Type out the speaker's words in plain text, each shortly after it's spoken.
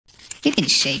He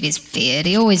didn't shave his beard.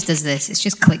 He always does this. It's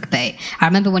just clickbait. I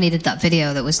remember when he did that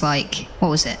video that was like, what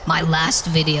was it? My last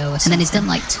video or something. And then he's done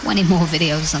like 20 more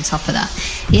videos on top of that.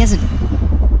 He hasn't...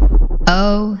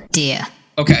 Oh, dear.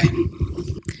 Okay.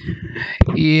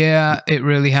 Yeah, it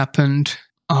really happened.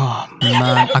 Oh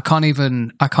man, I can't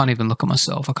even look at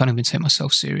myself. I can't even take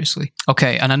myself seriously.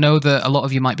 Okay, and I know that a lot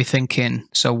of you might be thinking,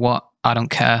 so what? I don't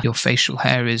care. Your facial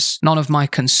hair is none of my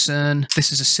concern.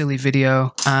 This is a silly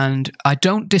video, and I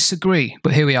don't disagree,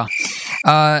 but here we are.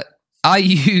 I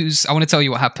want to tell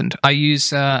you what happened. I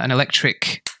use an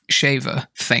electric shaver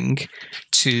thing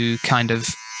to kind of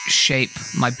shape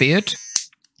my beard.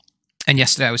 And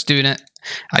yesterday I was doing it.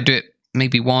 I do it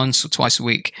maybe once or twice a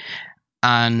week.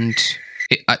 And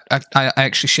I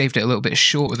actually shaved it a little bit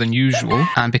shorter than usual.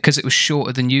 And because it was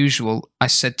shorter than usual, I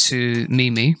said to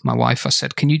Mimi, my wife, I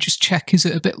said, can you just check, is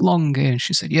it a bit long here? And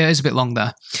she said, yeah, it's a bit long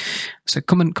there. I said,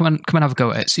 come and have a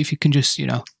go at it. See if you can just, you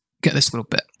know, get this little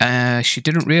bit. She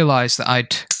didn't realize that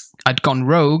I'd gone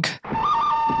rogue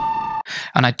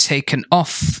and I'd taken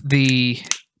off the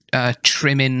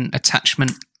trimming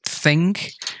attachment thing.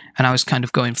 And I was kind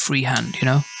of going freehand, you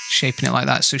know, shaping it like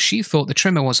that. So she thought the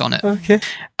trimmer was on it. Okay.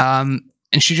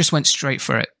 And she just went straight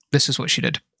for it. This is what she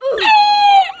did.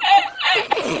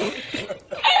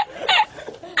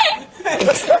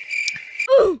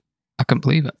 I couldn't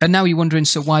believe it. And now you're wondering,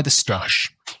 so why the stash?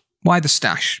 Why the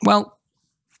stash? Well,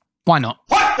 why not?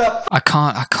 What the? I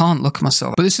can't look at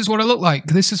myself. But this is what I look like.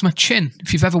 This is my chin.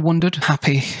 If you've ever wondered,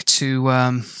 happy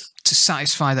to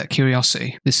satisfy that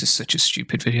curiosity. This is such a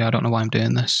stupid video. I don't know why I'm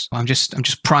doing this. I'm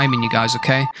just priming you guys,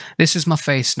 okay? This is my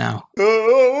face now.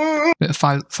 Bit of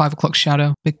 5 o'clock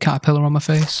shadow. Big caterpillar on my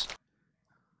face.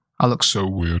 I look so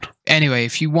weird. Anyway,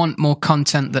 if you want more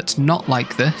content that's not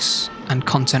like this, and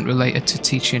content related to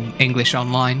teaching English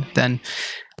online, then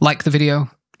like the video,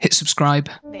 hit subscribe,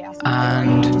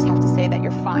 and... You just have to say that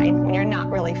you're fine when you're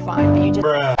not really fine. But you just...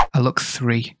 I look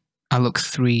 3. I look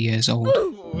 3 years old.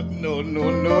 No, no,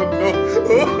 no, no.